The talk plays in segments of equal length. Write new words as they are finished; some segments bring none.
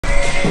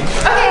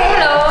Okay,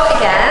 hello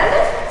again.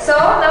 So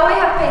now we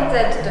have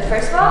painted the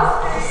first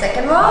wall, the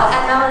second wall,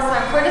 and now it's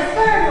time for the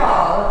third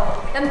wall.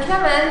 And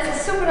Clement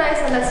is super nice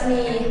and lets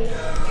me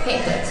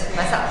paint it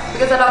myself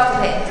because I love to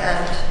paint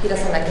and he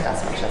doesn't like it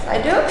as much as I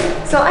do.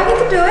 So I get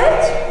to do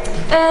it.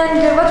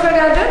 And what we're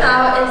gonna do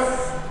now is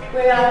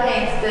we're gonna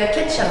paint the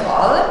kitchen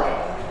wall.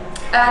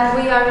 And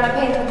we are gonna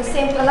paint with the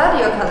same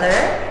Palladio color,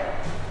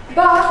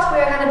 but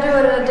we're gonna do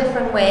it in a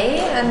different way.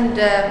 And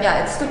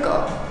yeah, it's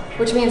stucco,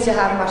 which means you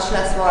have much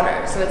less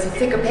water. So it's a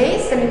thicker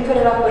paste and you put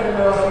it up with a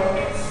little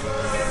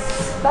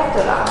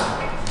spatula,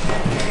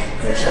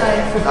 which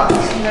I forgot.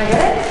 Can I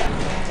get it?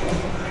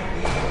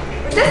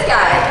 With this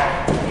guy.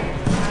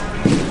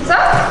 So,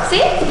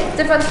 see?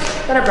 Different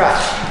than a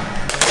brush.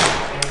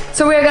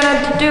 So we're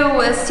gonna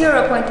do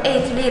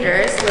 0.8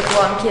 liters with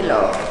 1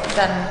 kilo.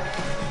 Then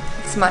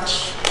it's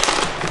much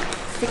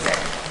thicker.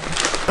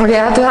 Okay,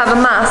 I have to have a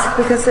mask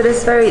because it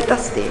is very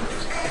dusty.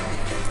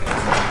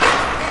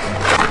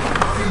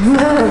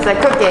 It's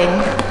like cooking.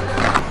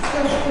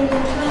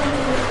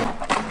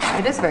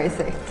 It is very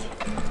thick.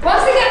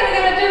 Once again, we're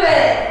gonna do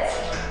it.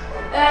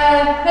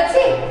 Let's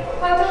see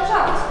how it turns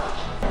out.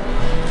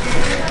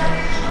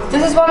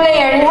 This is one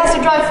layer and it has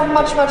to dry for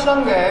much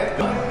longer.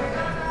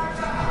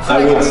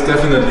 I would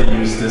definitely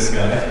use this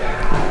guy.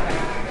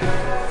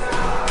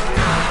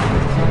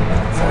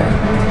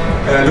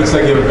 And it looks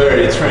like you're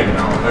very trained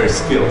now, very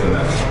skilled in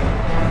that.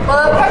 Well,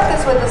 I've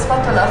practiced with the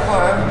spatula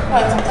for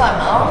quite some time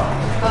now,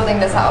 building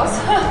this house.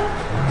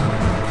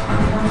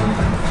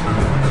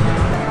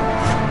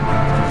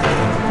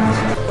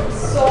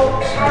 So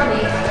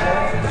shiny.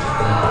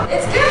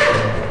 It's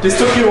good! This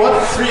took you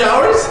what, 3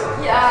 hours?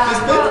 Yeah,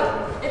 this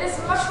well, it is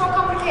much more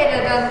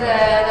complicated than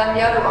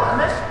the other one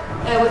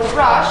with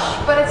brush,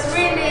 but it's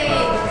really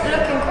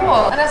looking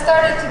cool. And I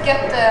started to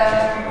get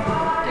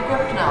the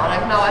grip now,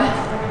 like now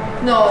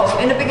no,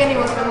 in the beginning it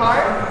was a bit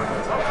hard.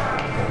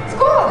 It's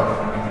cool!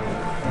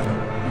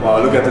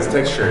 Wow, look at these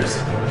textures.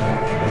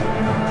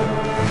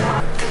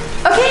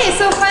 Okay,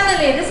 so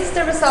finally, this is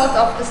the result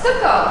of the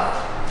stucco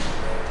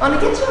on the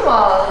kitchen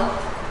wall.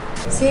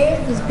 See,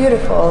 it's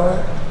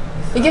beautiful.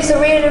 It gives a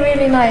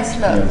really nice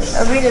look. Yes.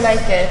 I really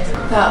like it.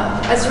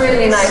 Yeah, it's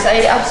really nice.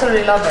 I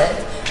absolutely love it.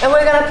 And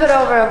we're gonna put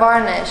over a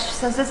varnish.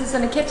 Since this is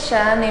in the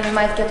kitchen and we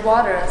might get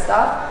water and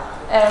stuff,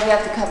 we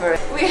have to cover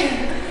it.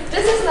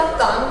 This is not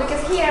done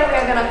because here we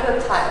are gonna put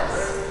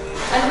tiles.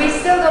 And we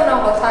still don't know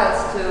what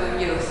tiles to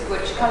use,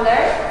 which color.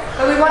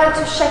 But we wanted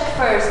to check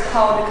first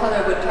how the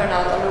color would turn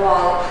out on the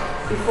wall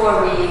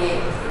before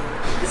we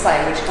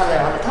decide which color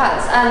on the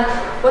tiles. And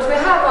what we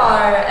have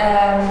are,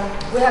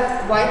 we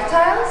have white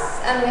tiles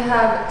and we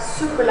have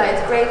super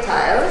light gray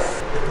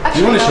tiles.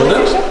 Actually, you want to show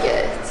them? Check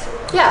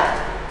it.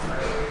 Yeah.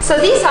 So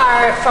these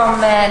are from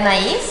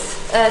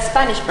Nais, a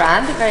Spanish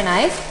brand, very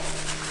nice.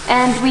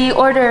 And we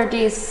ordered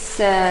these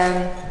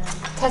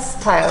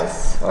test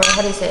tiles, or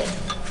how do you say?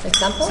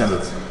 Example?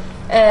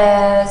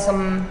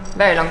 Some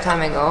very long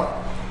time ago.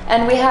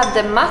 And we have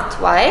the matte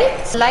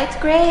white, light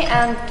gray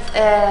and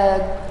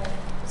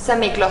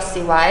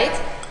semi-glossy white.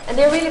 And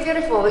they're really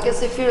beautiful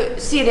because if you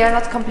see, they're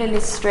not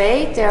completely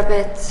straight. They're a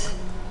bit,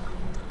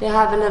 they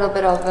have a little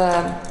bit of,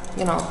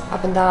 you know,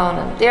 up and down,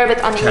 and they're a bit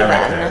uneven.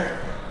 Character.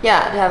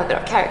 Yeah, they have a bit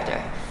of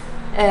character.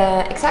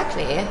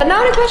 Exactly. But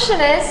now the question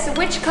is,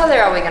 which color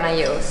are we gonna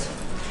use?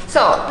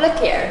 So, look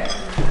here.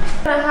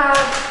 We're gonna have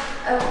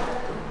a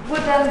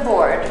wooden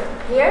board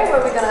here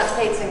where we're gonna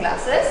paint some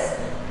glasses.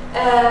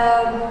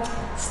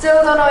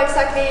 Still don't know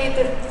exactly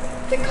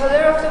the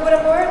color of the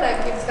wooden board, like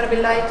if it's gonna be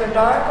light or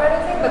dark or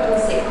anything, but we'll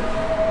see.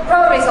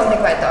 Probably something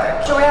quite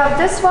dark. So we have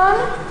this one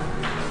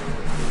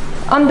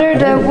under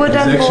the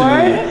wooden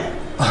board.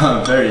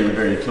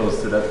 Very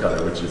close to that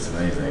color, which is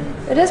amazing.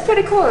 It is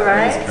pretty cool,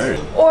 right?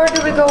 Or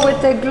do we go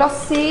with the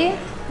glossy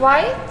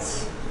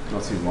white?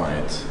 Glossy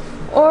white.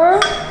 Or?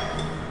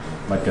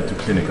 Might get too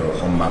clinical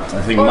on matte.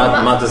 I think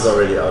matte is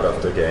already out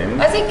of the game.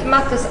 I think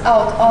matte is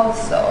out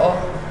also.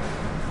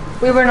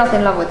 We were not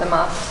in love with the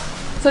matte.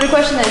 So the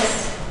question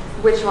is,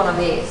 which one of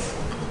these?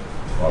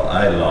 Well,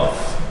 I love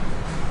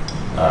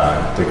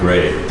the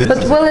gray.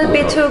 But will it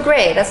be too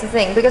gray? That's the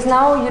thing. Because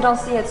now you don't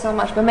see it so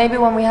much. But maybe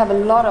when we have a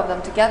lot of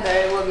them together,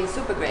 it will be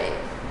super gray.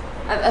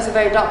 As a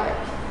very dark.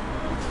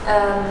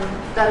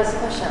 That is the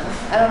question.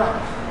 I don't know.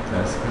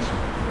 That's the question.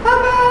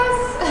 Focus!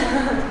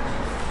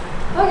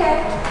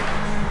 Okay.